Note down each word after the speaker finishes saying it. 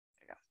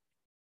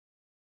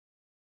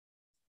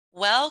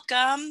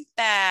Welcome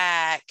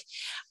back.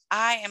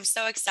 I am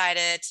so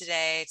excited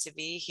today to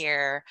be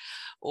here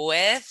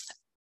with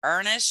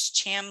Ernest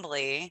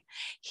Chamblee.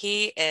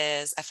 He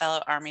is a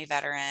fellow Army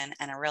veteran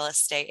and a real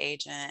estate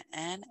agent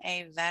and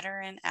a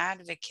veteran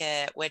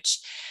advocate,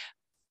 which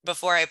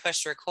before I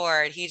pushed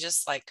record, he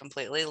just like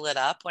completely lit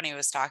up when he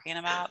was talking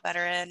about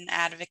veteran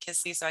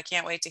advocacy. So I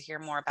can't wait to hear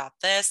more about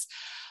this.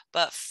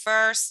 But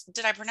first,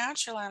 did I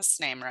pronounce your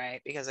last name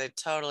right? Because I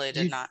totally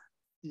did You not.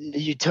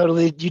 you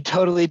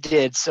totally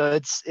did. So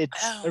it's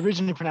Oh,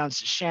 originally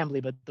pronounced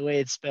Chamblee, but the way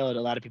it's spelled,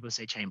 a lot of people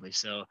say Chamblee.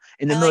 So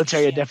in the I like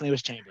military, it Chamblee. definitely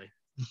was Chamblee.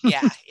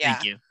 Yeah, yeah,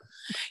 Thank you.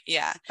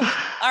 yeah.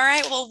 All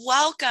right. Well,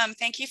 welcome.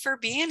 Thank you for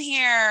being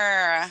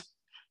here.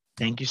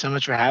 Thank you so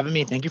much for having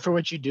me. Thank you for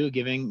what you do,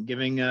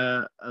 giving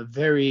a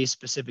very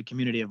specific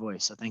community a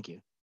voice. So thank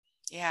you.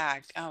 Yeah.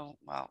 Oh,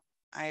 well,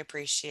 I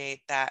appreciate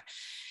that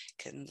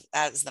because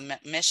that's the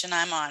mission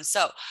I'm on.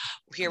 So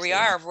here we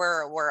Absolutely.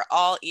 are. We're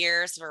all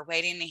ears. We're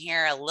waiting to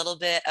hear a little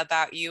bit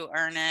about you,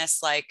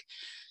 Ernest. Like,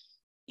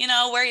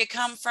 where you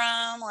come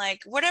from,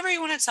 like whatever you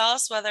want to tell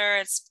us, whether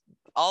it's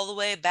all the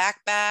way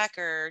back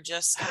or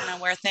just kind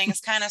of where things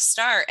kind of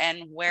start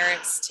and where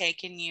it's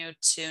taken you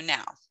to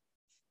now.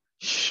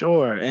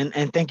 Sure.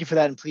 And thank you for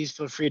that. And please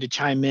feel free to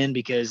chime in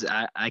because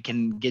I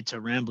can get to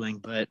rambling.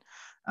 But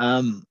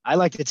I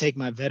like to take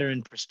my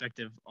veteran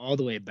perspective all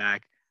the way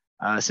back,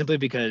 simply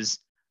because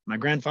my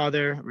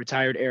grandfather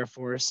retired Air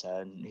Force,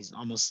 and he's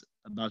almost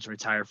about to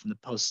retire from the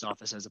post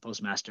office as a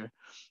postmaster.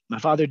 My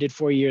father did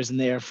 4 years in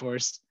the Air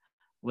Force,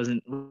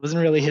 wasn't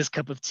really his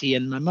cup of tea.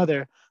 And my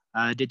mother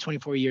did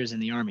 24 years in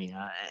the Army.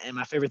 And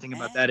my favorite thing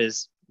about that Man.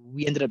 is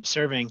we ended up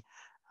serving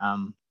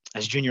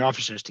as junior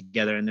officers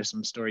together, and there's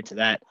some story to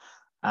that.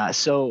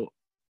 So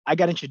I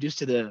got introduced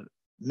to the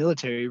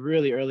military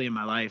really early in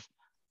my life.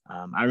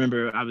 I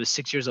remember I was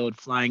 6 years old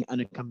flying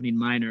unaccompanied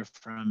minor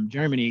from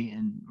Germany,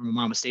 and my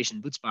mom was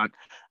stationed in Butzbach,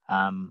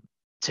 um,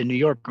 to New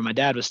York, where my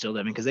dad was still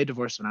living because they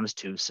divorced when I was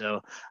 2.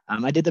 So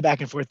I did the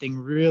back and forth thing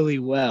really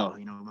well.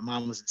 My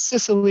mom was in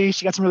Sicily.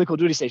 She got some really cool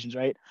duty stations,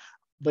 right?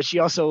 But she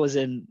also was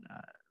in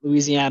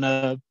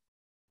Louisiana,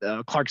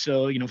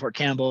 Clarksville, Fort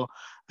Campbell.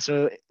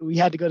 So we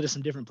had to go to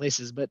some different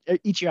places, but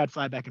each year I'd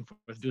fly back and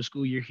forth, do a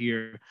school year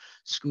here,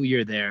 school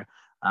year there.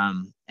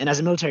 And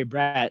as a military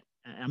brat,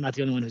 I'm not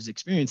the only one who's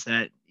experienced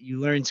that. You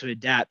learn to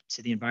adapt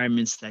to the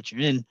environments that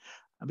you're in,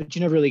 but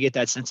you never really get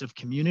that sense of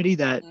community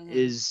that Hmm.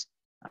 is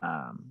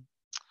um,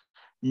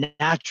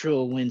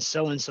 natural when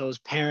so and so's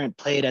parent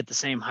played at the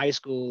same high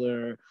school,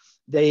 or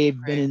they've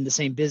been Right. in the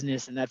same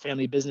business and that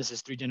family business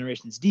is 3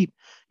 generations deep.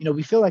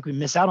 We feel like we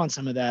miss out on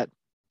some of that.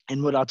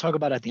 And what I'll talk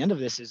about at the end of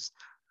this is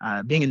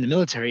being in the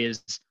military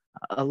is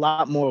a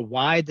lot more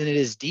wide than it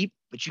is deep,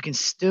 but you can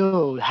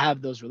still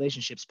have those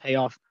relationships pay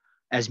off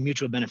as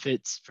mutual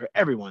benefits for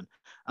everyone.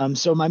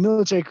 So my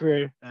military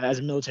career, as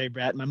a military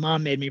brat, my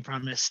mom made me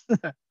promise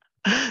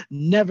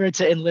never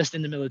to enlist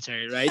in the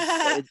military,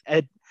 right?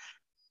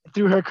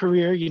 Through her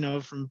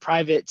career, from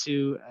private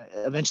to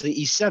eventually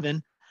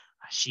E7,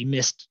 she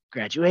missed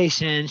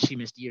graduation. She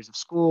missed years of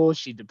school.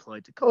 She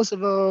deployed to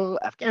Kosovo,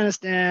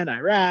 Afghanistan,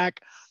 Iraq.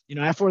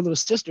 I have 4 little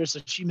sisters,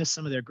 so she missed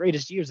some of their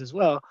greatest years as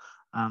well.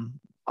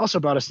 Also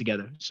brought us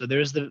together. So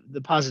there's the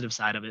positive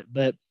side of it.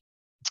 But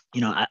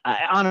I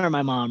honor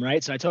my mom,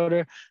 right? So I told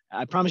her,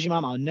 I promise you,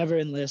 mom, I'll never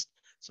enlist.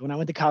 So when I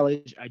went to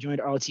college, I joined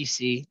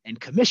ROTC and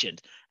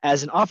commissioned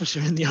as an officer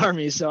in the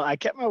Army. So I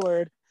kept my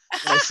word,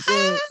 but I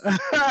still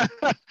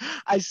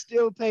I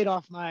still paid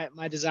off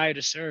my desire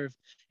to serve.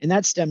 And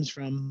that stems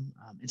from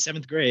in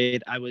seventh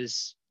grade, I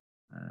was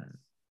uh,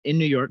 in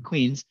New York,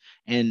 Queens,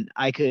 and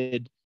I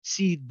could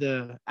see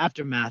the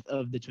aftermath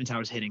of the Twin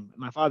Towers hitting.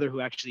 My father,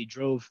 who actually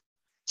drove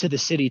to the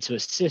city to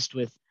assist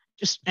with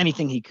just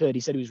anything he could,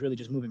 he said he was really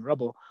just moving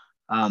rubble.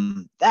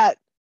 That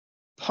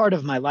part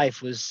of my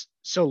life was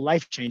so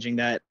life changing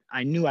that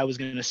I knew I was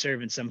going to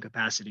serve in some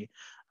capacity.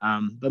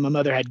 But my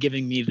mother had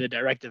given me the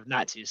directive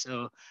not to.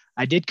 So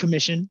I did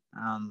commission.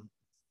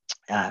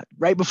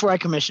 Right before I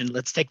commissioned,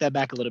 let's take that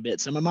back a little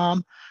bit. So my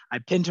mom, I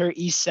pinned her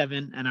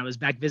E7, and I was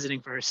back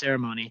visiting for her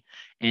ceremony,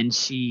 and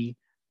she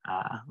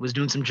was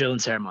doing some drill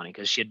and ceremony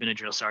because she had been a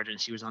drill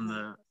sergeant. She was on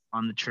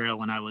the trail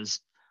when I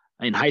was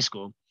in high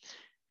school,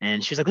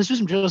 and she's like, let's do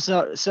some drill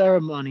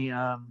ceremony,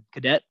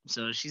 cadet.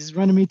 So she's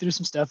running me through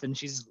some stuff, and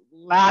she's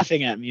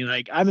laughing at me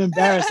like I'm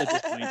embarrassed at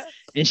this point.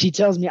 And she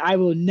tells me, I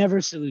will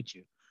never salute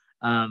you.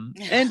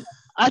 And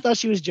I thought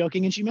she was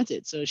joking, and she meant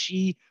it. So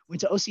she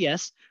went to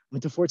OCS,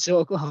 went to Fort Sill,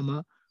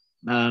 Oklahoma,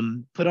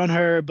 put on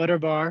her butter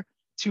bar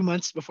 2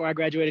 months before I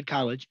graduated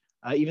college.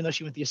 Even though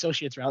she went the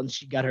associate's route and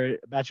she got her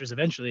bachelor's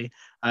eventually,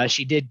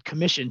 she did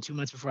commission 2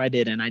 months before I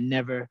did, and I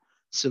never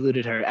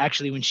saluted her.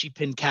 Actually, when she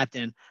pinned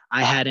captain,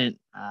 I hadn't.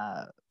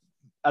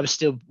 I was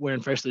still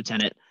wearing first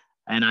lieutenant.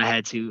 and I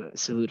had to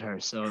salute her.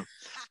 So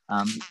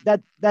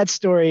that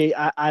story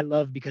I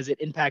love because it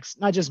impacts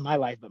not just my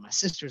life, but my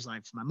sister's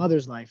life, my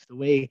mother's life, the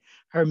way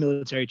her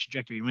military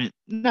trajectory went.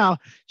 Now,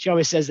 she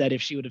always says that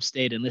if she would have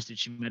stayed enlisted,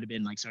 she might have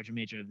been like Sergeant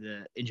Major of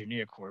the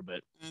Engineer Corps,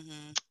 but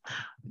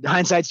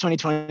hindsight's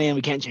 2020 and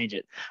we can't change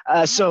it.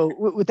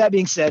 With that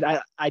being said,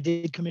 I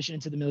did commission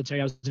into the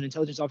military. I was an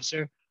intelligence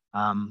officer.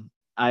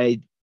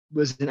 I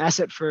was an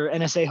asset for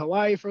NSA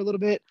Hawaii for a little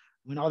bit.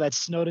 When all that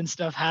Snowden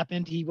stuff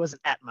happened, he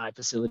wasn't at my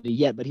facility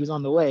yet, but he was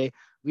on the way.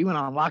 We went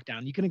on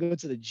lockdown. You couldn't go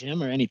to the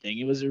gym or anything.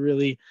 It was a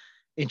really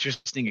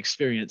interesting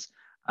experience.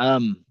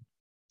 Got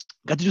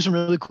to do some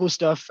really cool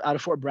stuff out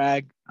of Fort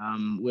Bragg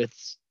with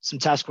some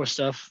task force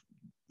stuff,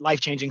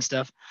 life-changing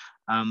stuff.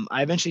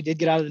 I eventually did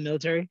get out of the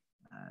military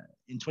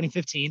in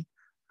 2015.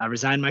 I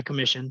resigned my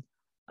commission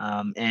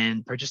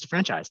and purchased a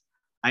franchise.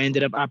 I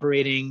ended up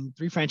operating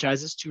 3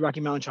 franchises, 2 Rocky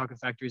Mountain chocolate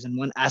factories and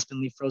 1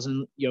 Aspen Leaf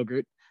frozen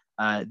yogurt.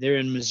 They're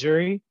in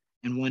Missouri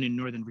and 1 in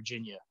Northern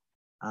Virginia.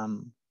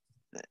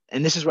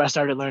 And this is where I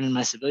started learning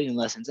my civilian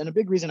lessons. And a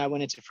big reason I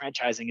went into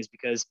franchising is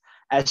because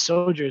as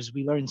soldiers,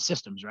 we learn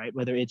systems, right?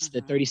 Whether it's the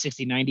 30,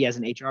 60, 90 as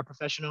an HR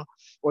professional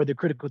or the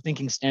critical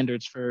thinking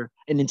standards for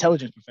an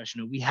intelligence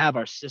professional, we have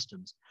our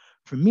systems.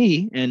 For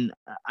me, and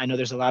I know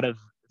there's a lot of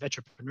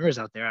entrepreneurs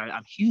out there,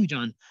 I'm huge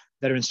on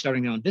veterans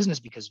starting their own business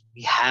because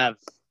we have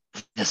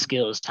the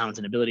skills, talents,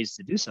 and abilities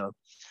to do so.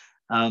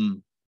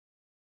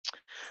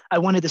 I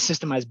wanted to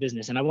systemize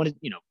business, and I wanted,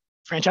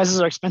 franchises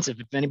are expensive.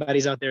 If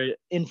anybody's out there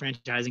in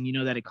franchising, you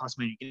know that it costs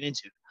money to get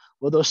into.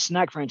 Well, those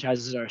snack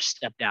franchises are a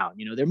step down.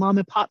 They're mom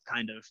and pop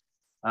kind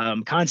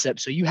of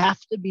concept. So you have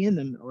to be in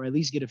them or at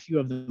least get a few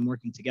of them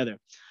working together.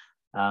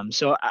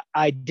 So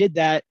I did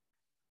that.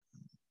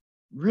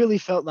 Really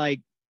felt like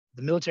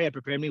the military had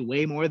prepared me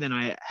way more than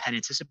I had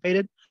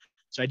anticipated.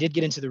 So I did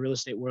get into the real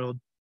estate world.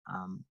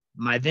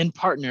 My then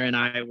partner and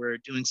I were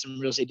doing some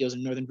real estate deals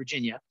in Northern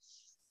Virginia.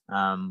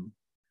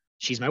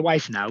 She's my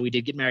wife now. We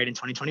did get married in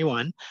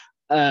 2021.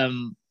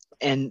 And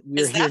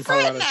we were here in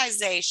Colorado.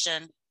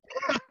 Fraternization?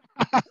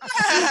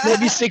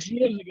 Maybe 6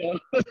 years ago.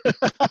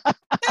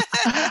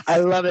 I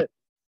love it.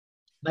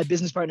 My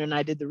business partner and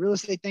I did the real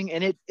estate thing,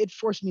 and it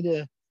forced me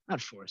to,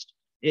 not forced,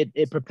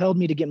 it propelled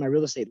me to get my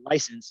real estate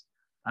license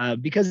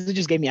because it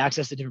just gave me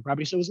access to different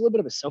properties. So it was a little bit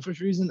of a selfish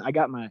reason I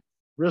got my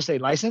real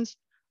estate license,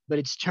 but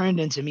it's turned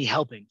into me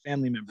helping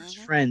family members,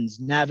 friends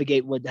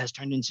navigate what has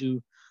turned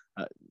into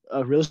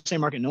a real estate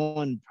market no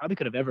one probably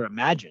could have ever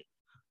imagined.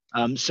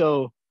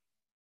 So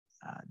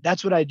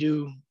that's what I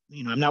do.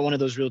 I'm not one of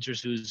those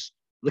realtors who's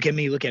look at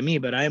me,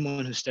 but I am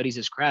one who studies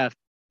his craft.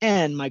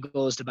 And my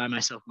goal is to buy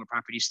myself more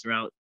properties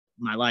throughout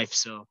my life.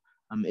 So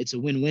it's a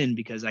win-win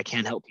because I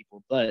can help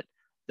people. But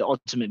the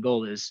ultimate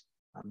goal is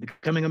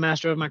becoming a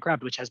master of my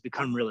craft, which has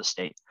become real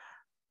estate.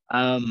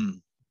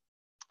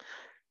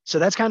 So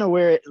that's kind of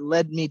where it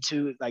led me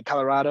to like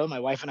Colorado.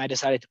 My wife and I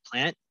decided to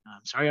plant.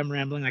 Sorry, I'm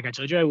rambling. Like I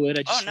told you I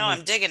would.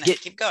 I'm digging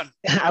it. Keep going.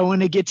 I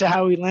want to get to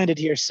how we landed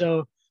here.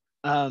 So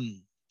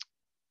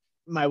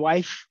my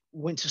wife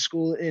went to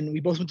school we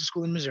both went to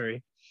school in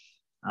Missouri.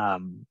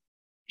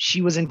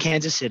 She was in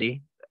Kansas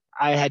City.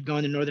 I had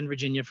gone to Northern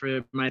Virginia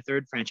for my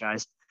 3rd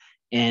franchise,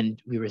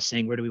 and we were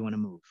saying, where do we want to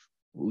move?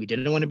 We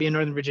didn't want to be in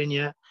Northern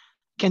Virginia.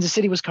 Kansas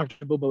City was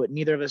comfortable, but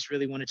neither of us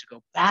really wanted to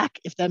go back,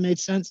 if that made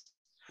sense.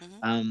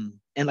 And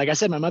like I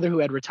said, my mother, who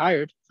had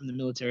retired from the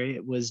military,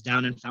 was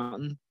down in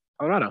Fountain,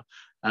 Colorado.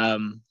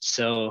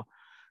 So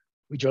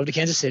we drove to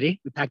Kansas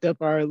City. We packed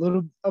up our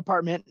little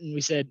apartment and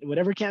we said,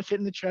 whatever can't fit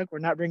in the truck, we're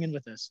not bringing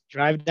with us.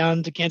 Drive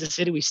down to Kansas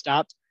City. We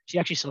stopped. She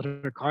actually sold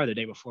her car the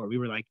day before. We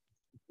were like,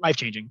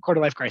 life-changing,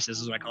 quarter-life crisis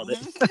is what I called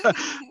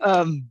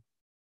it.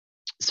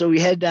 So we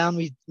head down,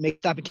 we make a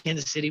stop in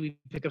Kansas City, we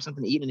pick up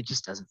something to eat, and it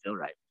just doesn't feel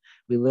right.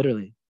 We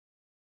literally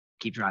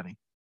keep driving.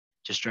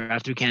 Just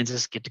drive through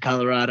Kansas, get to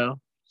Colorado.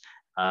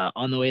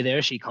 On the way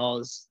there, she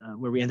calls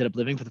where we ended up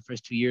living for the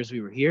first 2 years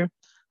we were here.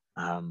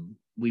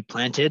 We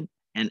planted,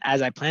 and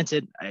as I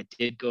planted, I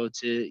did go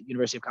to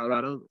University of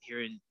Colorado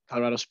here in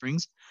Colorado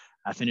Springs.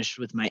 I finished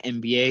with my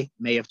MBA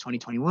May of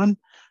 2021.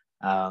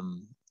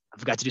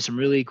 I've got to do some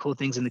really cool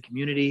things in the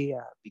community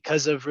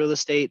because of real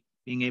estate,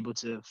 being able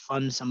to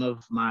fund some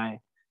of my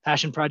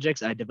passion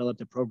projects. I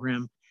developed a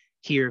program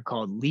here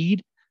called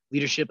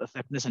Leadership,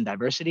 Effectiveness, and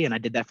Diversity. And I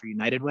did that for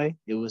United Way.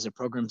 It was a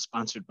program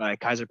sponsored by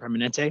Kaiser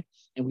Permanente.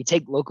 And we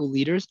take local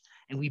leaders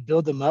and we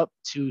build them up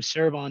to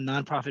serve on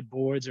nonprofit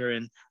boards or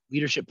in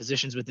leadership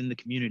positions within the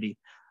community.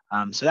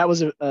 So that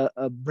was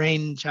a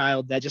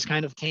brainchild that just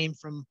kind of came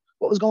from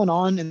what was going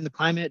on in the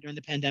climate during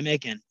the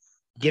pandemic and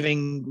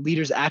giving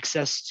leaders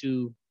access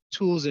to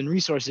tools and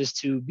resources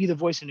to be the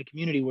voice in a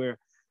community where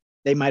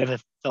they might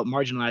have felt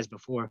marginalized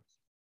before.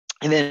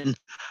 And then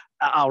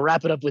I'll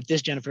wrap it up with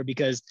this, Jennifer,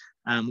 because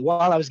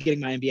while I was getting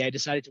my MBA, I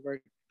decided to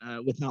work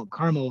with Mount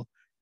Carmel,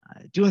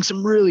 doing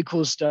some really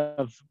cool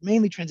stuff,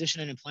 mainly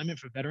transition and employment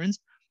for veterans.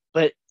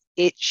 But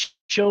it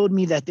showed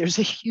me that there's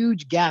a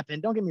huge gap.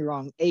 And don't get me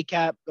wrong,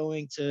 ACAP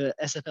going to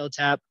SFL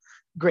TAP,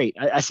 great.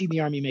 I see the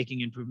Army making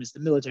improvements,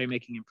 the military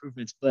making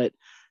improvements, but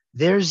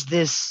there's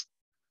this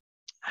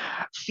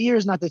fear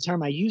is not the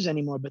term I use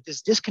anymore, but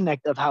this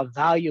disconnect of how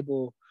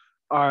valuable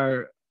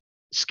our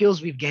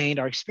skills we've gained,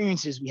 our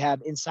experiences we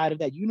have inside of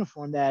that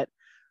uniform, that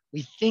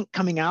we think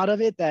coming out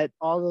of it that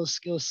all those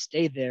skills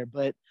stay there.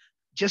 But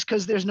just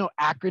because there's no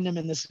acronym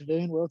in the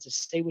civilian world to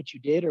say what you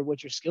did or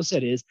what your skill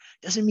set is,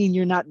 doesn't mean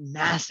you're not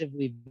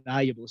massively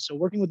valuable. So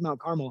working with Mount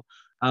Carmel,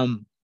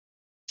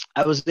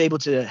 I was able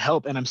to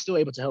help, and I'm still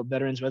able to help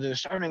veterans, whether they're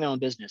starting their own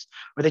business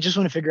or they just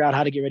want to figure out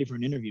how to get ready for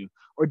an interview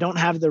or don't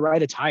have the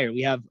right attire.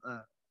 We have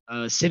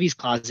a civvies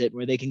closet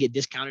where they can get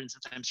discounted and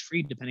sometimes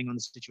free, depending on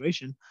the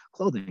situation,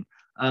 clothing.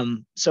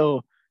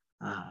 So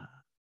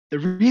the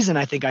reason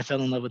I think I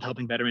fell in love with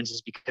helping veterans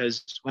is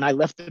because when I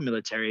left the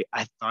military,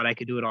 I thought I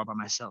could do it all by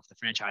myself, the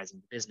franchising,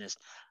 the business.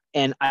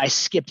 And I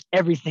skipped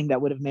everything that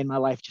would have made my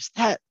life just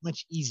that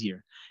much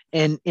easier.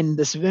 And in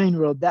the civilian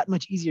world, that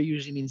much easier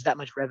usually means that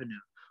much revenue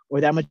or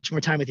that much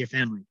more time with your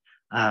family.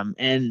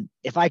 And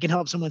if I can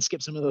help someone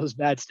skip some of those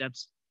bad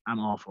steps, I'm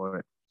all for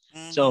it.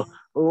 So, Mm-hmm.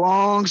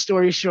 long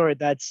story short,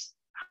 that's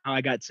how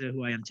I got to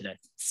who I am today.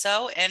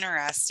 So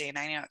interesting.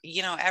 I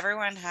know,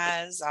 everyone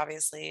has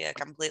obviously a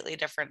completely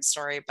different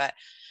story, but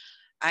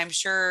I'm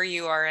sure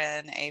you are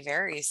in a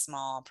very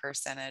small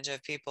percentage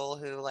of people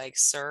who like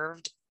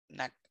served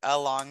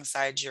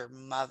alongside your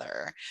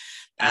mother.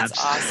 That's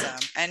Absolutely.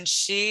 awesome. And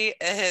she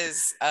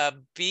is a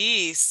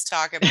beast.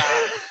 Talk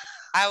about,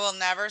 I will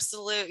never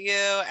salute you.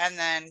 And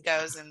then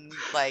goes and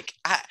like,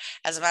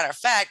 as a matter of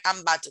fact, I'm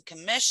about to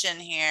commission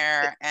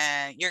here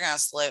and you're going to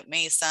salute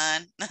me,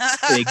 son.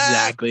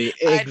 Exactly.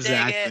 I dig it.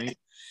 Exactly.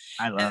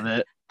 I And love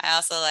it. I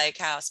also like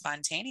how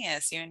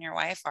spontaneous you and your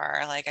wife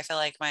are. Like, I feel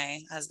like my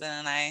husband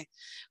and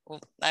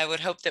I would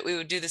hope that we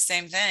would do the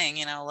same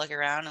thing, look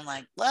around and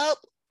like, well,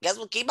 guess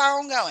we'll keep our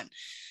own going.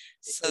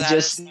 So It that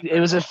is just, it super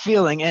was a cool.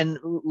 feeling, and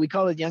we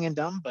call it young and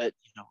dumb, but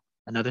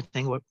another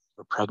thing, we're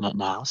pregnant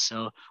now.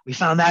 So we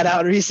found that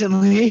out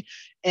recently,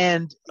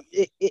 and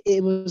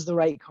it was the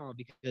right call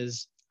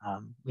because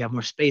we have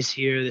more space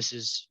here. This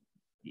is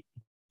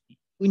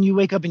when you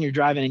wake up and you're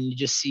driving and you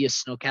just see a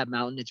snow-capped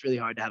mountain, it's really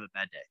hard to have a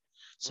bad day.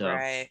 So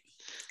Right.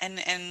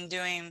 And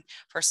doing,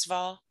 first of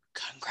all,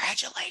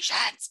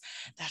 congratulations.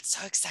 That's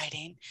so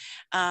exciting.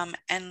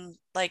 And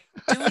like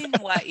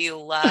doing what you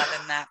love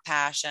and that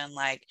passion,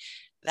 like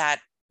that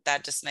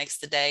that just makes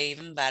the day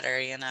even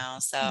better.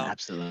 So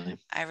absolutely.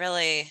 I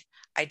really,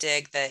 I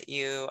dig that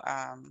you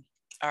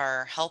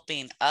are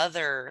helping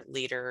other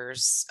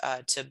leaders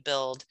to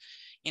build,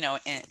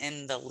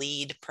 in the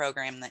lead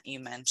program that you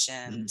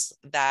mentioned.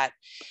 Mhm. That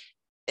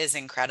is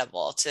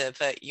incredible, to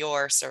put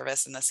your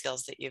service and the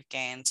skills that you've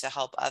gained to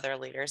help other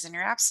leaders. And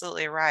you're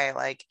absolutely right.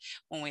 Like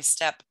when we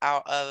step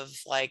out of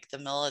like the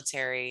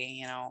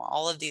military,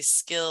 all of these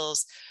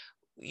skills,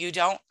 you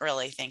don't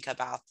really think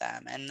about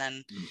them. And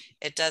then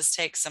it does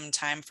take some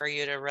time for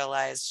you to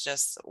realize,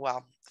 just,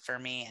 well, for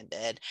me, it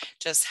did,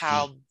 just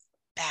how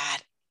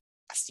bad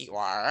you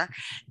are.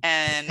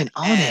 and And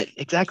own and it.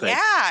 Exactly.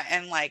 yeah,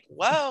 and like,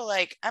 whoa,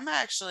 like I'm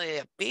actually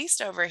a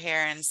beast over here.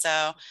 And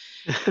so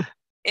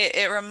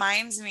it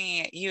reminds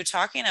me, you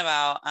talking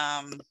about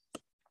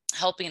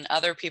helping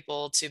other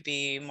people to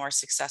be more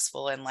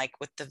successful, and like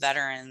with the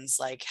veterans,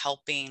 like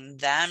helping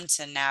them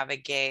to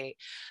navigate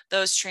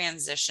those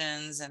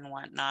transitions and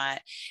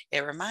whatnot.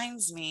 It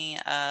reminds me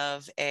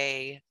of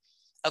a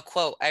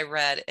quote I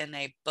read in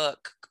a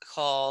book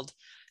called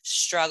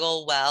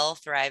Struggle Well,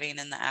 Thriving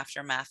in the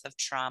Aftermath of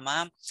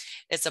Trauma.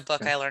 It's a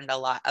book Okay. I learned a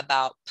lot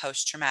about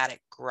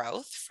post-traumatic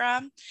growth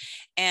from.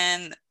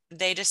 And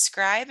they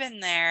describe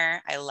in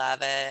there, I love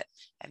it.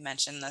 I've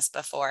mentioned this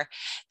before.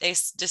 They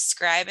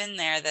describe in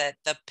there that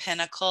the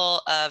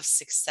pinnacle of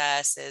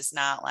success is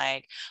not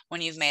like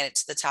when you've made it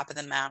to the top of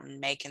the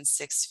mountain, making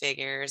six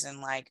figures and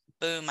like,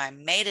 boom, I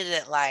made it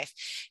at life.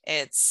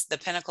 It's the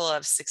pinnacle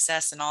of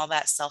success, and all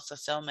that self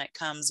fulfillment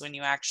comes when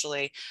you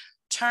actually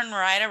turn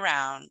right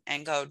around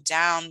and go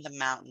down the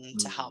mountain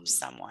to help Mm,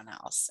 someone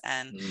else.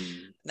 And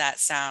mm. that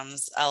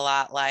sounds a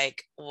lot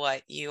like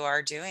what you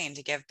are doing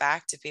to give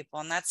back to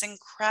people. And that's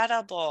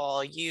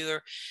incredible.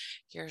 Your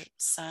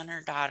son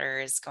or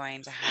daughter is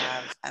going to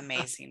have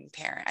amazing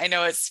parent. I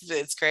know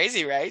it's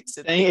crazy, right?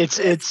 To think it's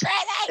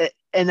crazy.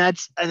 And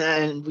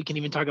and we can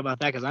even talk about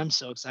that because I'm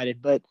so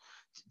excited. But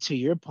to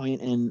your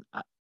point, and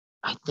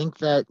I think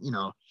that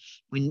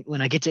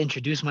when I get to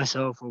introduce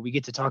myself or we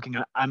get to talking,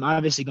 I'm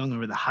obviously going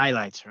over the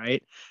highlights,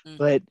 right? Mm-hmm.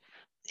 But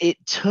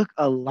it took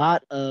a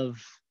lot of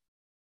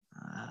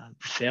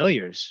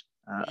failures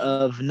Mm-hmm.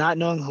 of not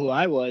knowing who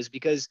I was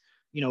because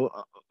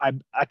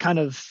I kind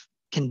of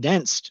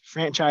condensed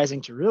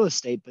franchising to real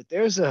estate, but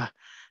there's a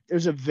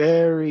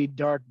very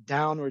dark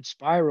downward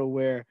spiral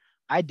where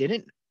I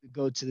didn't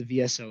go to the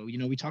VSO.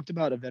 We talked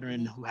about a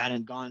veteran who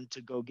hadn't gone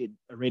to go get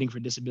a rating for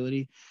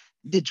disability,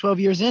 did 12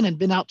 years in and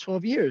been out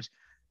 12 years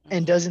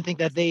and Mm-hmm. doesn't think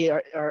that they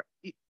are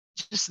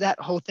just that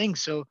whole thing.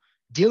 So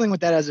dealing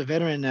with that as a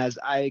veteran, as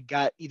I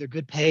got either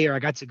good pay or I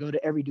got to go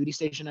to every duty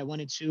station I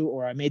wanted to,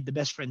 or I made the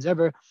best friends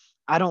ever,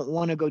 I don't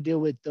want to go deal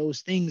with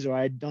those things, or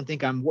I don't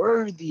think I'm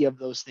worthy of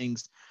those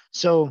things.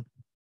 So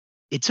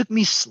it took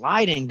me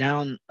sliding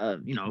down,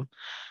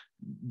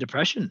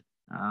 depression,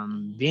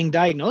 Mhm. being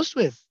diagnosed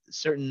with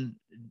certain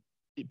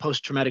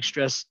post-traumatic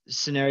stress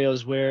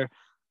scenarios where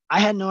I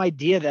had no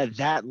idea that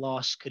that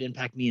loss could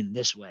impact me in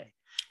this way.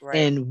 Right.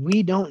 And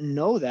we don't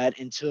know that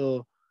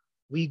until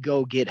we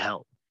go get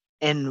help.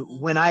 And Mhm.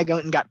 when I go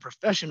and got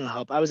professional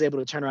help, I was able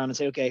to turn around and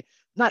say, okay,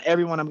 not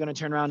everyone I'm going to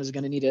turn around is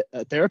going to need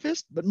a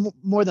therapist, but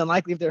more than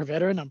likely, if they're a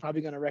veteran, I'm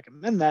probably going to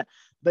recommend that.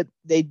 But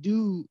they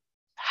do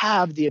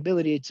have the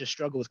ability to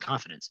struggle with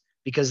confidence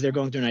because they're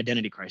going through an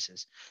identity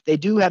crisis. They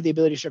do have the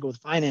ability to struggle with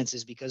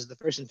finances because the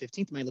first and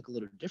 15th might look a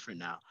little different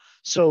now.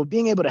 So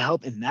being able to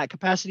help in that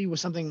capacity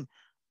was something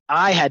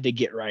I had to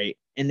get right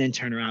and then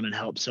turn around and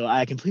help. So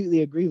I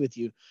completely agree with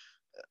you.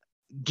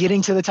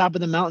 Getting to the top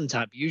of the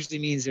mountaintop usually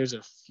means there's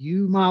a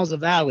few miles of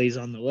valleys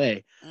on the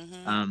way.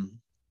 Mhm. Um,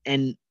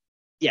 and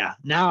yeah,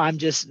 now I'm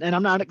just, and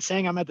I'm not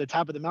saying I'm at the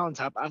top of the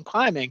mountaintop. I'm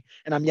climbing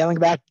and I'm yelling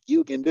back,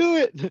 you can do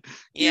it. You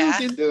Yeah.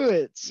 can do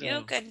it. You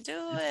So, can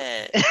do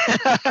it.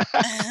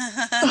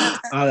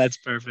 oh, that's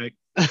perfect.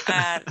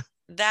 uh,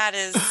 that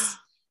is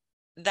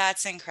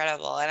that's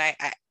incredible. And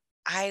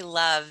I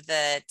love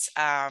that.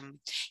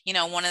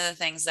 One of the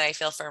things that I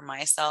feel for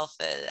myself,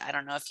 I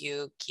don't know if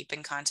you keep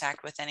in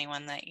contact with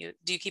anyone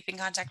do you keep in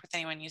contact with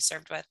anyone you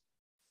served with?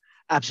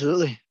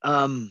 Absolutely.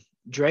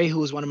 Dre, who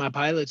was one of my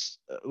pilots,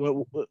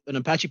 an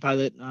Apache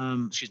pilot,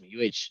 excuse me,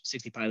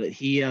 UH-60 pilot,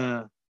 he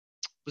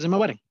was in my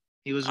wedding.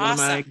 He was one of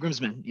my Awesome.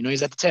 groomsmen.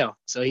 He's at the tail.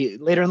 So he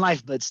later in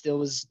life, but still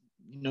was,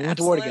 we went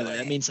to war together. That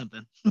Absolutely. means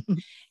something.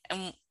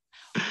 And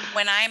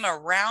when I'm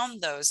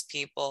around those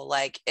people,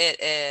 like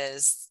it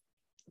is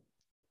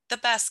the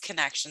best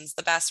connections,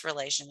 the best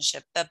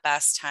relationship, the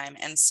best time.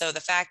 And so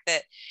the fact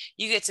that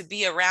you get to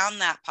be around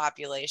that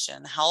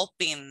population,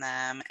 helping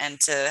them and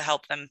to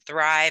help them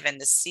thrive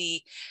and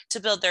to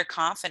build their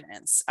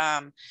confidence.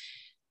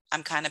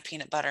 I'm kind of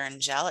peanut butter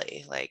and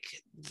jelly. Like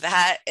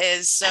that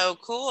is so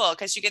cool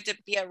because you get to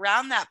be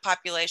around that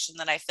population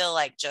that I feel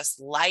like just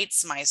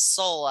lights my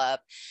soul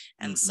up.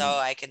 And so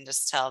Mm-hmm. I can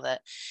just tell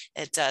that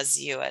it does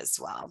you as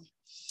well.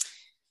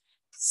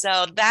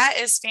 So that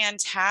is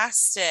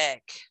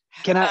fantastic.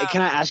 Can I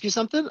ask you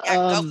something? Yeah,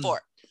 go for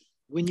it.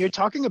 When you're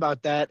talking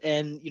about that,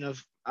 and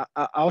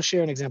I'll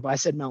share an example. I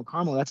said Mount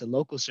Carmel. That's a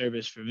local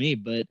service for me,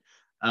 but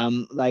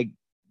like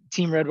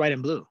Team Red, White,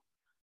 and Blue,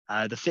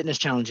 the fitness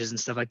challenges and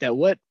stuff like that.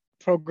 What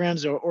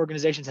programs or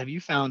organizations have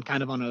you found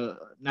kind of on a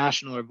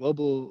national or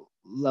global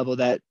level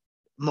that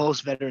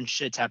most veterans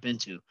should tap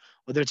into?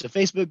 Whether it's a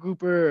Facebook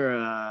group or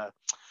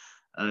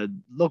a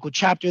local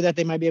chapter that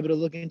they might be able to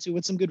look into.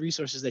 What's some good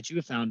resources that you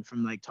have found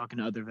from like talking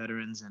to other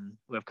veterans and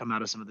who have come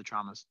out of some of the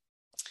traumas?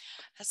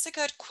 That's a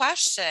good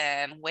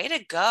question. Way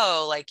to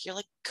go. Like you're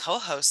like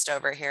co-host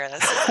over here.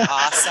 This is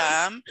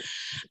awesome.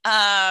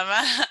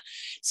 Um,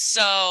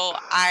 so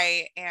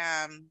I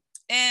am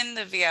in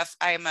the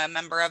I'm a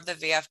member of the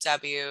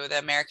VFW, the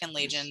American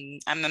Nice. Legion.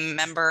 I'm a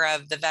member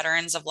of the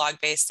Veterans of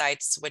Log-Based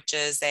Sites, which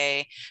is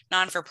a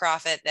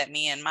non-for-profit that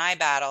me and my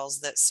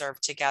battles that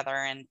served together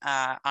and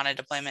on a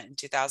deployment in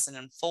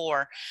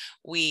 2004,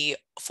 we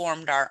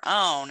formed our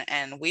own,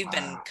 and we've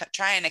been Wow.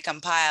 trying to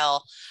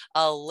compile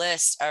a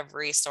list of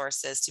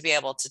resources to be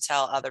able to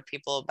tell other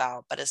people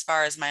about. But as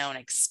far as my own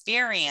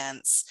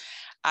experience,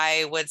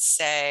 I would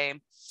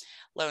say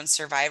Lone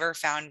Survivor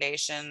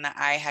Foundation.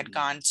 I had Mm.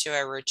 gone to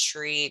a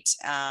retreat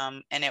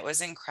and it was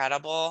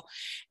incredible.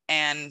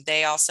 And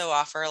they also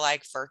offer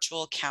like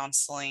virtual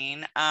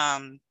counseling.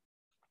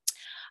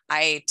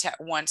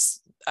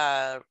 Once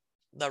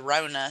the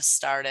Rona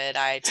started,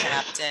 I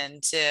tapped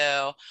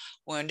into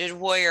Wounded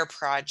Warrior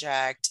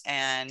Project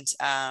and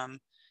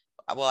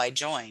well, I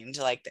joined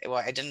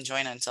I didn't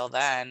join until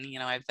then.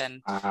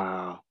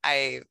 Wow.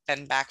 I've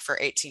been back for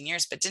 18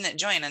 years, but didn't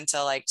join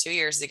until like 2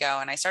 years ago.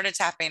 And I started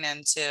tapping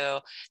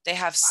into, they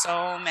have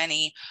so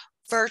many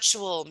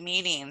virtual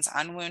meetings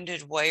on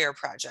Wounded Warrior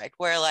Project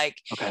where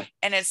Okay.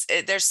 and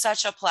there's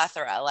such a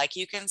plethora. Like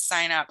you can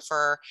sign up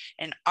for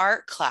an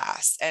art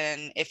class.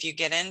 And if you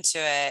get into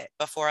it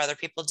before other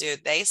people do,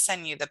 they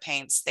send you the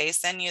paints, they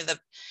send you the,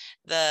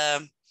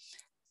 the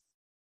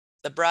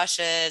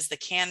brushes, the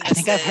I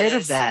think I've heard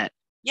of canvases. that.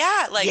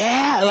 Yeah, like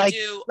Yeah, they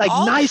do like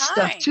all nice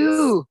stuff kinds.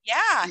 too.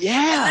 Yeah. And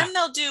Yeah. then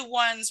they'll do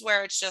ones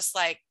where it's just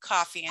like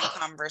coffee and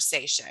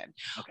conversation,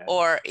 Okay.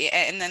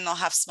 and then they'll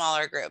have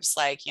smaller groups,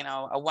 like,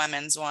 a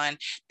women's one.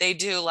 They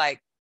do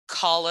like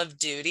Call of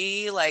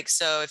Duty. Like,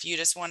 so if you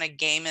just want to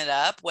game it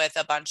up with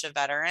a bunch of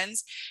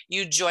veterans,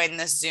 you join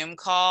this Zoom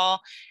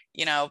call,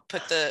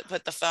 put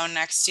the phone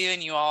next to you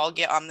and you all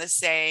get on the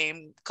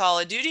same Call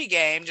of Duty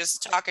game,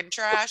 just talking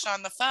trash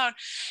on the phone.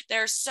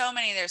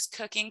 There's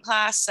cooking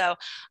class. So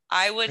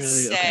I would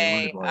Really? Okay. say,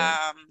 Wonderful. Yeah.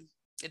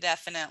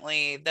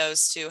 definitely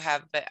those two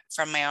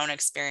from my own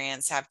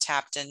experience, have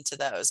tapped into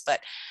those.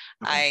 But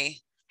Okay. I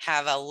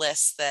have a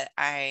list that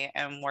I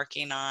am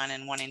working on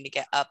and wanting to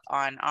get up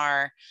on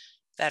our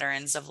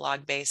Veterans of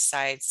Log-Based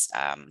Sites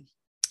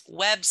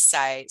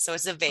website. So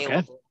it's Okay.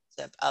 available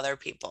to other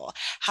people.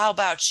 How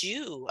about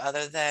you,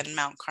 other than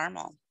Mount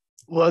Carmel?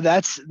 Well,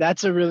 that's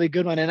a really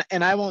good one,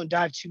 and I won't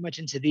dive too much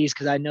into these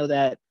because I know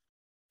that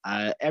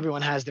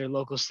Everyone has their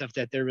local stuff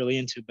that they're really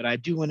into, but I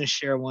do want to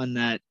share one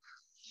that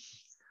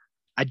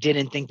I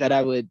didn't think that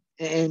I would.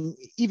 And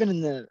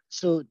even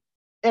so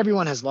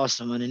everyone has lost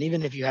someone. And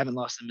even if you haven't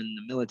lost them in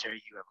the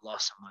military, you have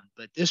lost someone.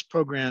 But this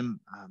program,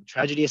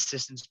 Tragedy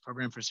Assistance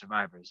Program for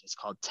Survivors, it's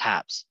called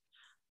TAPS.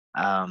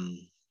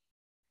 Um,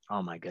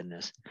 oh my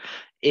goodness.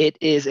 It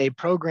is a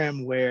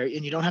program where,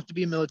 and you don't have to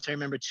be a military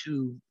member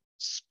to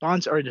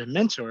sponsor or to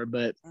mentor,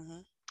 but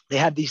they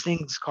have these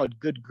things called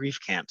good grief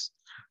camps.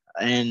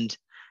 And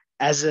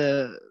as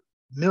a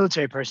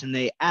military person,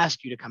 they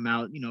ask you to come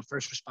out,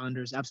 first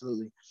responders,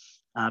 absolutely.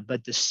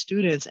 But the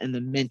students and the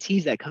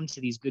mentees that come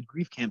to these good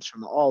grief camps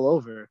from all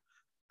over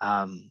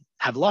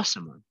have lost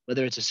someone,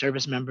 whether it's a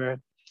service member,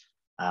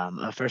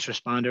 a first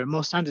responder.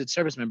 Most times it's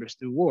service members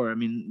through war. I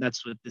mean,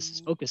 that's what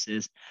this focus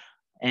is.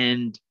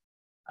 And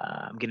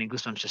I'm getting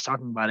goosebumps just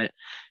talking about it.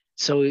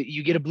 So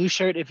you get a blue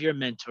shirt if you're a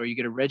mentor, you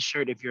get a red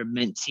shirt if you're a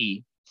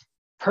mentee.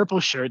 Purple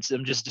shirts,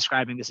 I'm just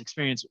describing this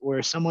experience,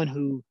 or someone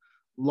who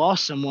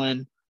lost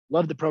someone,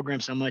 loved the program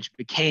so much,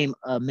 became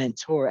a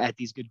mentor at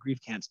these good grief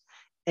camps.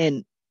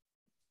 And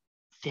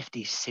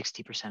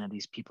 50-60% of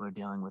these people are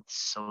dealing with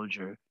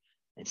soldier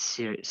and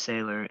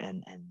sailor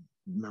and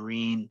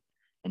Marine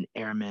and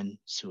airman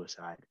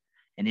suicide.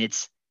 And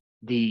it's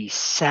the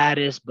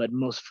saddest but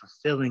most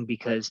fulfilling,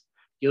 because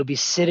you'll be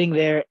sitting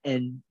there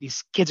and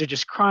these kids are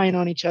just crying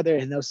on each other,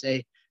 and they'll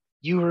say,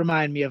 "You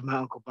remind me of my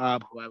Uncle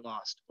Bob who I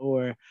lost,"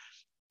 or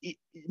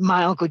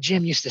 "My Uncle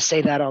Jim used to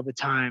say that all the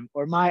time,"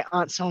 or "My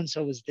Aunt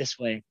so-and-so was this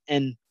way."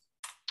 And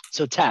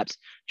so TAPS,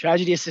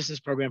 Tragedy Assistance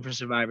Program for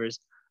Survivors.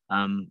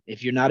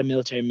 If you're not a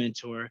military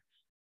mentor,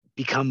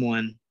 become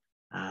one.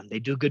 They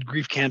do good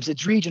grief camps.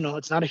 It's regional.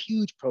 It's not a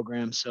huge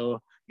program.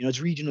 So, it's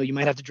regional. You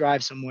might have to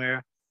drive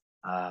somewhere.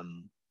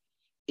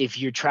 If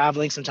you're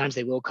traveling, sometimes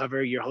they will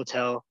cover your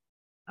hotel.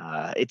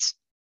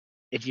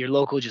 If you're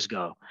local, just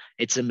go.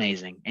 It's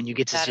amazing. And you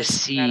get to just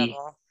see.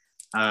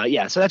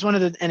 Yeah, so that's one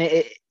of the,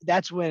 and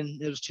that's when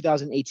it was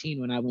 2018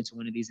 when I went to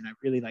one of these, and I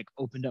really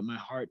opened up my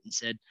heart and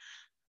said,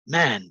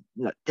 man,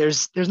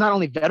 there's not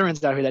only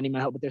veterans out here that need my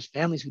help, but there's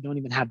families who don't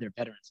even have their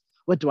veterans.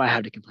 What do I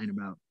have to complain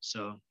about?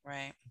 So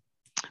right,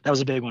 that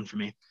was a big one for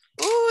me.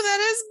 Ooh, that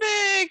is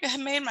big.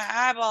 It made my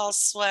eyeballs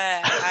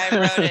sweat. I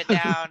wrote it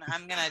down.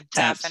 I'm gonna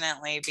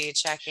definitely be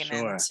checking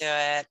into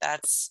it.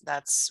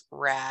 That's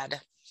rad.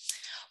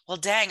 Well,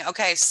 dang.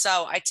 Okay,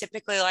 so I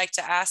typically like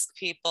to ask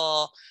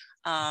people,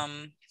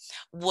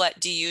 what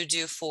do you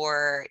do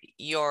for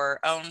your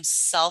own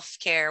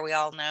self-care? We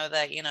all know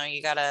that,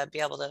 you gotta be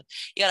able to,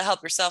 you gotta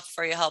help yourself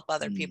before you help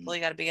other people.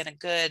 You gotta be in a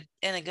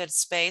good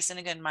space, in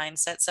a good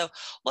mindset. So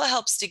what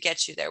helps to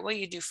get you there? What do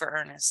you do for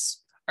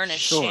Ernest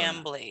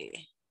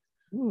Chamblee?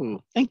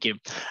 Ooh, thank you.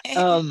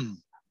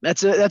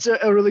 That's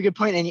a really good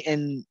point.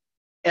 And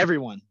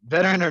everyone,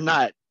 veteran or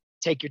not,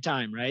 take your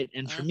time, right?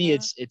 And for me,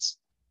 it's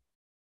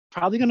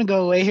probably going to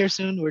go away here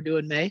soon. We're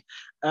doing May.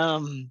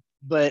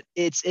 But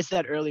it's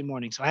that early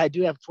morning. So I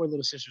do have 4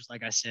 little sisters,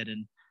 like I said,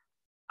 and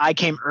I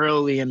came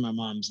early in my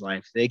mom's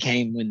life. They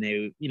came when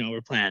they,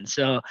 were planned.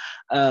 So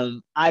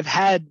I've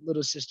had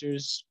little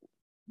sisters,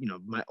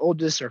 my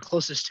oldest or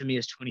closest to me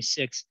is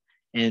 26,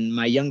 and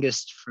my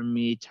youngest from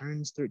me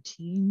turns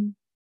 13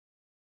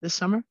 this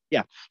summer.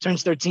 Yeah,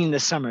 turns 13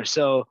 this summer.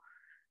 So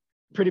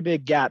pretty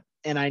big gap.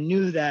 And I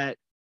knew that,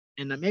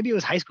 and maybe it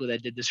was high school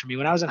that did this for me.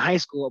 When I was in high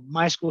school,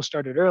 my school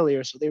started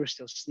earlier, so they were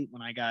still asleep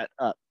when I got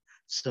up.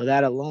 So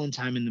that alone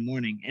time in the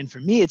morning. And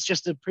for me, it's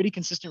just a pretty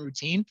consistent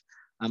routine.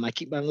 I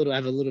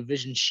have a little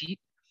vision sheet,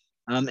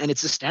 and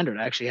it's a standard.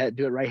 I actually had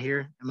to do it right here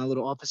in my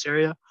little office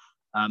area.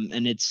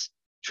 And it's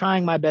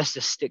trying my best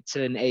to stick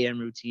to an AM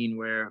routine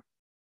where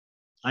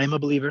I am a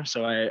believer.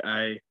 So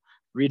I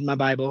read my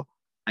Bible,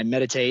 I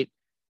meditate,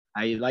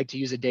 I like to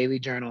use a daily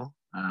journal,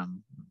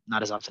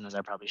 not as often as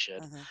I probably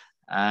should.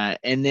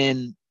 And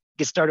then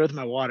get started with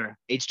my water,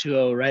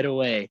 H2O right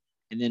away,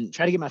 and then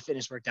try to get my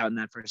fitness worked out in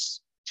that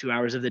first 2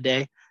 hours of the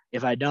day.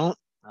 If I don't,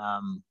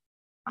 I'm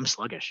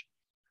sluggish.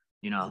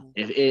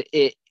 If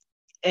it,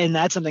 and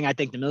that's something I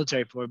thank the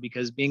military for,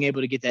 because being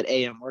able to get that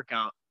AM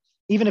workout,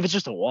 even if it's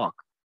just a walk,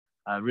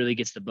 really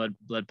gets the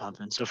blood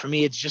pumping. So for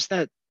me, it's just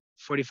that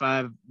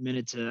 45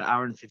 minute to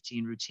hour and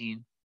 15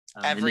 routine.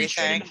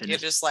 Everything you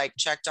just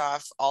checked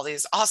off all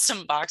these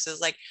awesome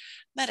boxes, like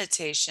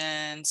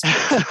meditation,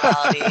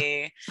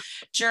 spirituality,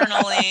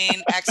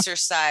 journaling,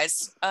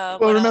 exercise. Well,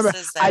 remember,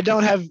 I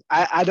don't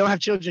have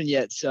children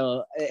yet.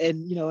 So,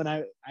 and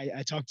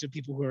I talk to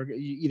people who are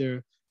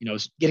either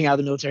getting out of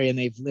the military and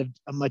they've lived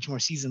a much more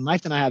seasoned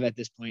life than I have at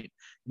this point.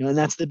 And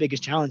that's the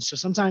biggest challenge. So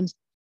sometimes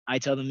I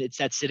tell them it's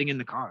that sitting in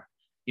the car,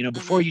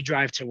 before you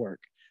drive to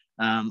work,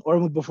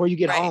 or before you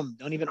get home.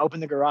 Don't even open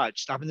the garage.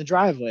 Stop in the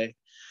driveway.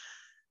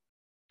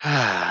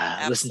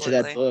 Listen to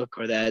that book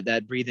or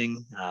that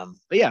breathing.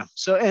 But yeah,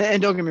 so and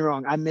don't get me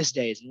wrong, I miss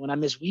days, and when I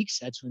miss weeks,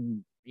 that's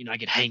when I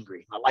get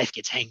hangry. My life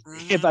gets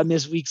hangry if I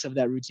miss weeks of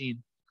that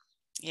routine.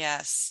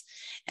 Yes.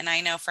 And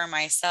I know for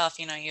myself,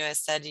 you had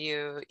said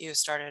you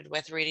started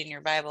with reading your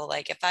Bible.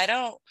 Like if I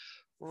don't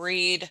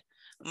read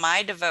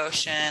my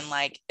devotion,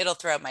 like it'll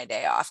throw my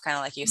day off, kind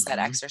of like you said,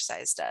 Mhm.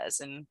 exercise does.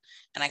 And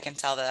I can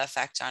tell the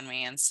effect on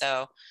me. And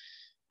so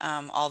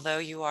although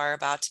you are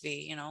about to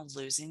be,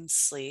 losing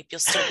sleep, you'll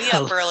still be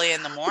up early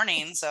in the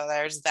morning. So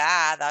there's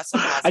that. That's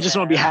a I just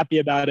want to be positive. happy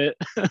about it.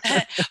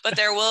 But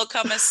there will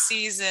come a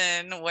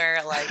season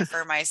where, like,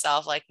 for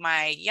myself, like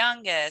my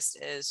youngest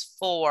is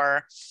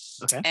 4,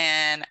 Okay.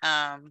 and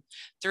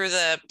through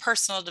the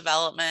personal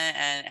development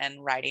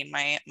and writing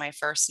my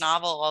first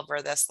novel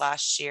over this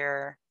last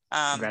year.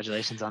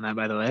 Congratulations on that,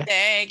 by the way.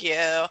 Thank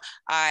you.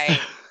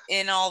 I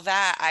In all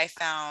that, I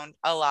found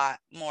a lot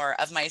more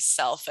of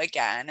myself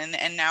again,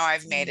 and now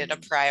I've made it a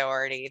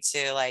priority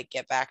to like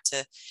get back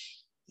to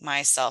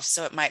myself.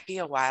 So it might be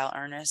a while,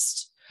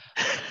 Ernest,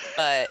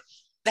 but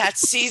that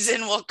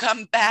season will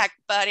come back,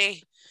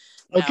 buddy.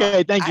 No,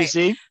 Okay, thank you. I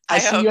See, I I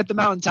see hope. you at the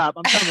mountaintop.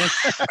 I'm coming.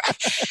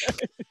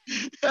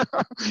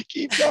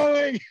 Keep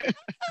going.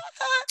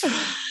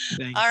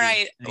 Thank All you.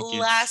 right. Thank you.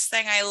 Last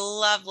thing I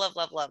love, love,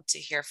 love, love to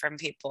hear from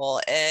people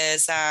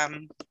is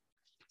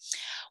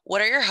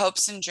what are your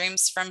hopes and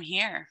dreams from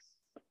here?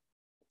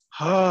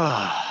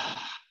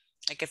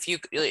 Like if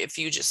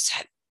you just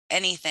had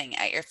anything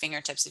at your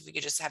fingertips, if you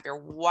could just have your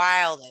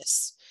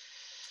wildest,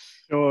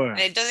 Sure. and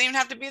it doesn't even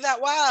have to be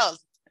that wild.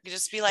 It could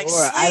just be like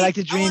Sure. I sleep. like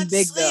to I dream want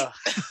big sleep.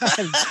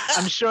 though.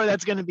 I'm sure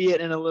that's going to be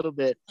it in a little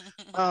bit.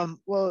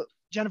 Well,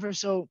 Jennifer,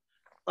 so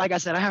like I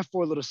said, I have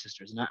 4 little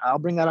sisters, and I'll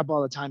bring that up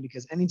all the time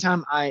because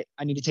anytime I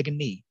need to take a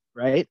knee,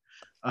 right?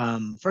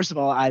 First of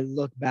all, I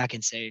look back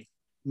and say,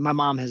 my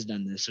mom has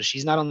done this. So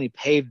she's not only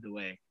paved the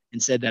way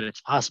and said that it's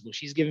possible,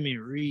 she's given me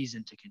a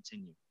reason to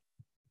continue.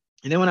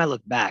 And then when I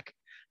look back,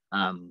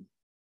 um,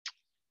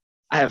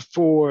 I have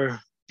 4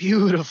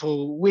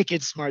 beautiful,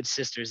 wicked smart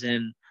sisters,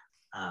 and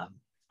um,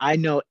 I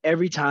know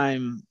every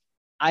time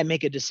I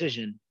make a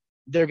decision,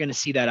 they're going to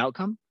see that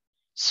outcome.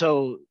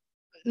 So,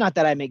 not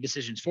that I make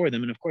decisions for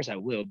them, and of course I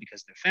will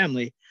because they're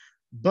family,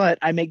 but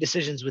I make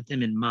decisions with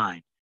them in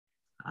mind.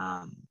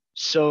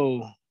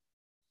 So,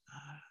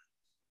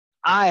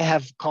 I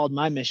have called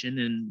my mission,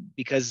 and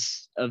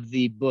because of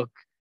the book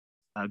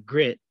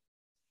Grit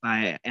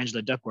by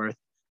Angela Duckworth,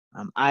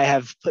 I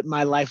have put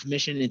my life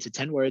mission into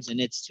 10 words, and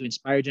it's to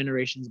inspire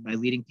generations by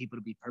leading people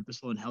to be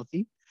purposeful and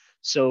healthy.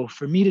 So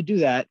for me to do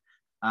that,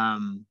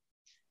 um,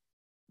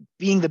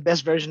 being the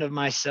best version of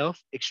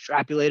myself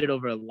extrapolated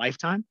over a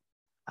lifetime.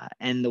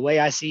 And the way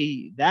I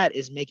see that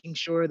is making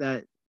sure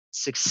that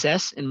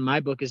success in my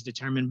book is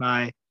determined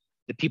by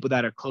the people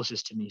that are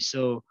closest to me.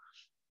 So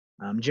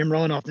Jim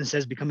Rohn often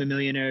says, become a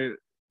millionaire,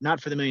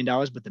 not for the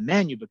 $1,000,000, but the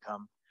man you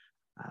become.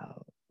 Uh,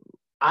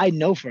 I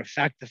know for a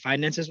fact the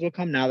finances will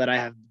come now that I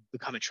have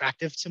become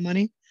attractive to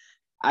money.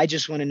 I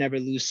just want to never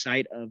lose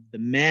sight of the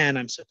man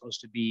I'm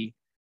supposed to be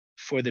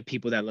for the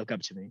people that look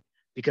up to me.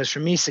 Because for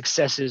me,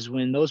 success is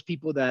when those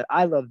people that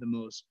I love the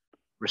most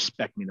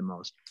respect me the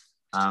most.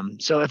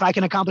 So if I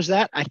can accomplish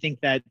that, I think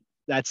that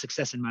that's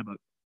success in my book.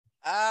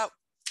 Oh,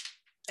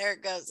 there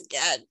it goes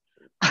again.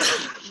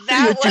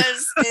 That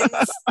was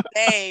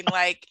insane.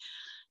 Like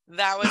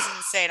that was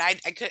insane.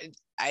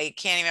 I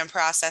can't even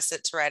process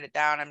it to write it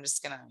down. I'm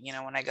just gonna,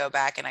 when I go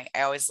back, and I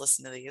always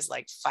listen to these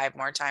like 5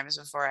 more times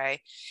before I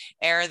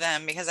air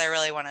them because I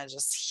really want to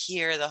just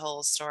hear the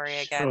whole story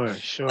again.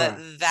 Sure, But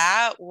sure.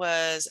 that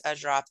was a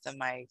drop the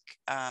mic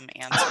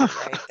answer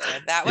right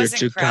there. That You're was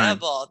too kind.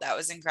 incredible. That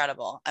was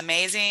incredible.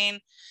 Amazing,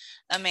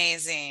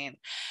 amazing.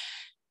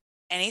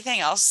 Anything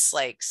else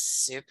like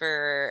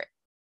super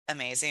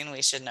amazing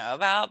we should know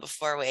about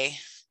before we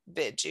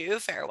bid you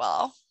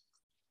farewell?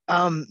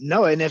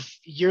 No, and if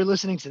you're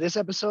listening to this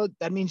episode,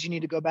 that means you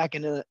need to go back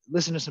and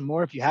listen to some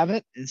more if you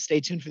haven't, and stay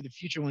tuned for the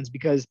future ones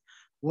because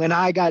when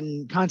I got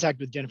in contact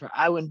with Jennifer,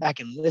 I went back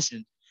and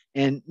listened.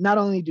 And not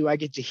only do I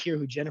get to hear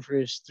who Jennifer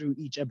is through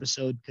each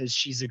episode because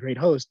she's a great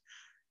host,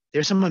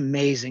 there's some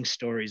amazing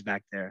stories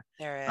back there.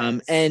 There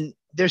is. And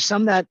there's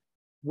some that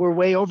were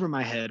way over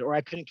my head or I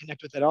couldn't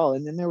connect with at all.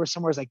 And then there were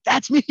some where I was like,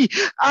 that's me.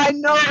 I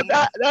know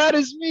that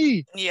is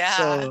me. Yeah.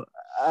 So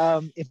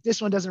if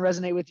this one doesn't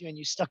resonate with you and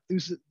you stuck through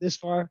this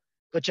far,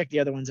 go check the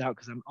other ones out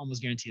because I'm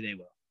almost guaranteed they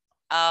will.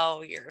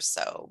 Oh, you're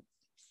so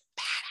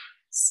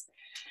badass.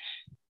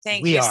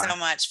 Thank We you so are.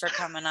 much for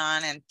coming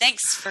on, and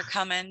thanks for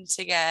coming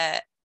to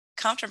get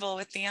comfortable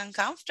with the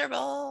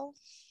uncomfortable.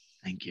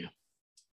 Thank you.